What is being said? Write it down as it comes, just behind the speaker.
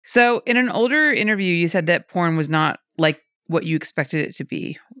So in an older interview, you said that porn was not like what you expected it to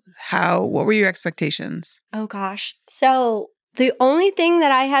be. What were your expectations? Oh gosh. So the only thing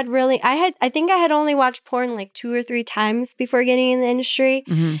that I think I had only watched porn like 2 or 3 times before getting in the industry.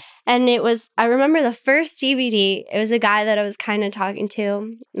 Mm-hmm. And I remember the first DVD, it was a guy that I was kind of talking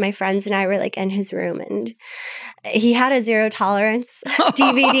to. My friends and I were like in his room, and he had a Zero Tolerance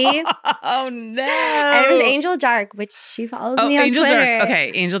DVD. Oh no. And it was Angel Dark, which she follows me on Angel Twitter. Dark.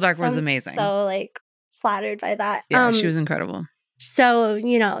 Okay, Angel Dark was I'm amazing. So like flattered by that. Yeah, she was incredible. So,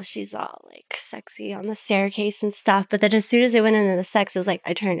 she's all like sexy on the staircase and stuff. But then as soon as it went into the sex, it was like,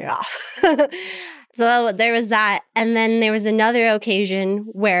 I turned it off. So there was that. And then there was another occasion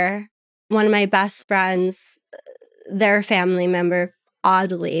where one of my best friends, their family member,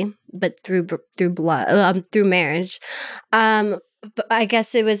 oddly, but through blood, through marriage, but I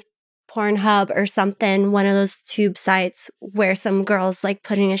guess it was Pornhub or something, one of those tube sites where some girl's like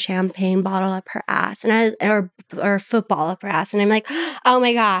putting a champagne bottle up her ass or a football up her ass. And I'm like, oh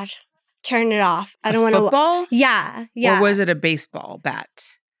my God, turn it off. I don't want to. Football? Yeah. Or was it a baseball bat?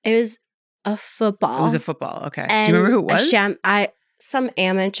 It was a football. It was a football. Okay. Do you remember who it was? Some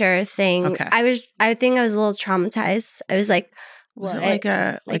amateur thing. Okay. I think I was a little traumatized. I was like, was it like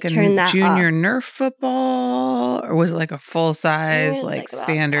a turn that junior up. Nerf football, or was it like a full size like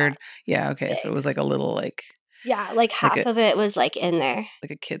standard? Yeah, okay. Big. So it was like a little like like half of it was like in there,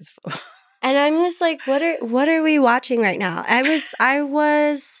 like a kid's football. And I'm just like, what are we watching right now? I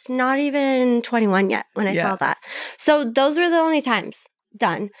was not even 21 yet when I saw that. So those were the only times.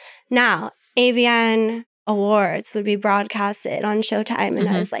 Done. Now, AVN Awards would be broadcasted on Showtime, and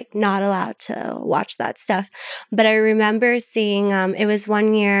I was like not allowed to watch that stuff. But I remember seeing it was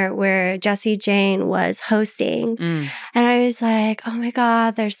one year where Jessie Jane was hosting, and I was like, oh my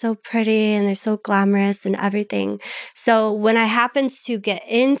God, they're so pretty and they're so glamorous and everything. So when I happened to get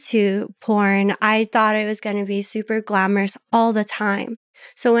into porn, I thought it was going to be super glamorous all the time.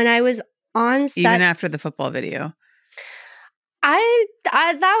 So when I was on set, even after the football video. I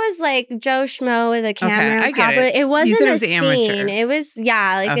that was like Joe Schmo with a camera. Okay, I get it. It wasn't you said it a was scene. amateur. It was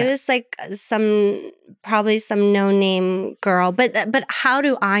it was like probably some no-name girl. But how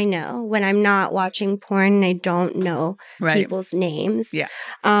do I know when I'm not watching porn and I don't know people's names? Yeah.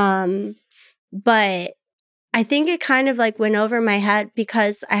 But I think it kind of like went over my head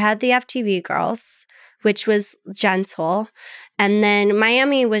because I had the FTV girls, which was gentle. And then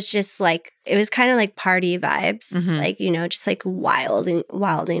Miami was just like, it was kind of like party vibes, like, just like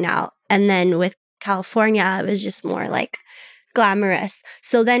wilding out. And then with California, it was just more like glamorous.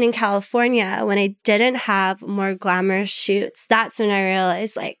 So then in California, when I didn't have more glamorous shoots, that's when I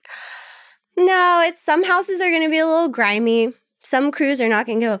realized like, no, some houses are going to be a little grimy. Some crews are not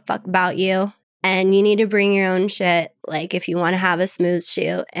going to give a fuck about you. And you need to bring your own shit, like, if you want to have a smooth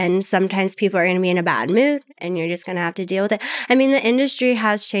shoot. And sometimes people are going to be in a bad mood, and you're just going to have to deal with it. I mean, the industry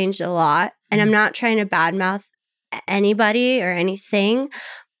has changed a lot, and I'm not trying to badmouth anybody or anything,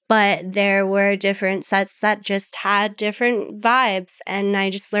 but there were different sets that just had different vibes. And I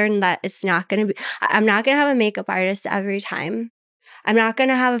just learned that I'm not going to have a makeup artist every time. I'm not going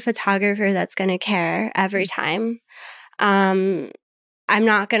to have a photographer that's going to care every time. I'm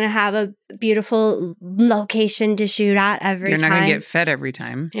not going to have a beautiful location to shoot at every time. You're not going to get fed every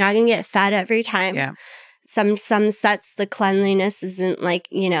time. You're not going to get fed every time. Yeah. Some sets, the cleanliness isn't like,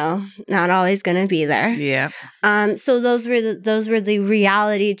 not always going to be there. Yeah. So those were the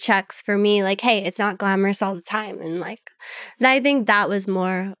reality checks for me. Like, hey, it's not glamorous all the time. And like, I think that was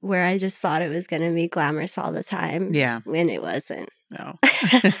more where I just thought it was going to be glamorous all the time. Yeah. And it wasn't. No.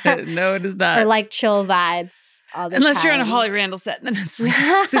 No, it is not. Or like chill vibes. Unless you're on a Holly Randall set, then it's like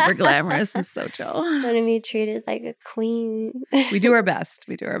super glamorous and so chill. Want to be treated like a queen. We do our best.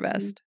 We do our best.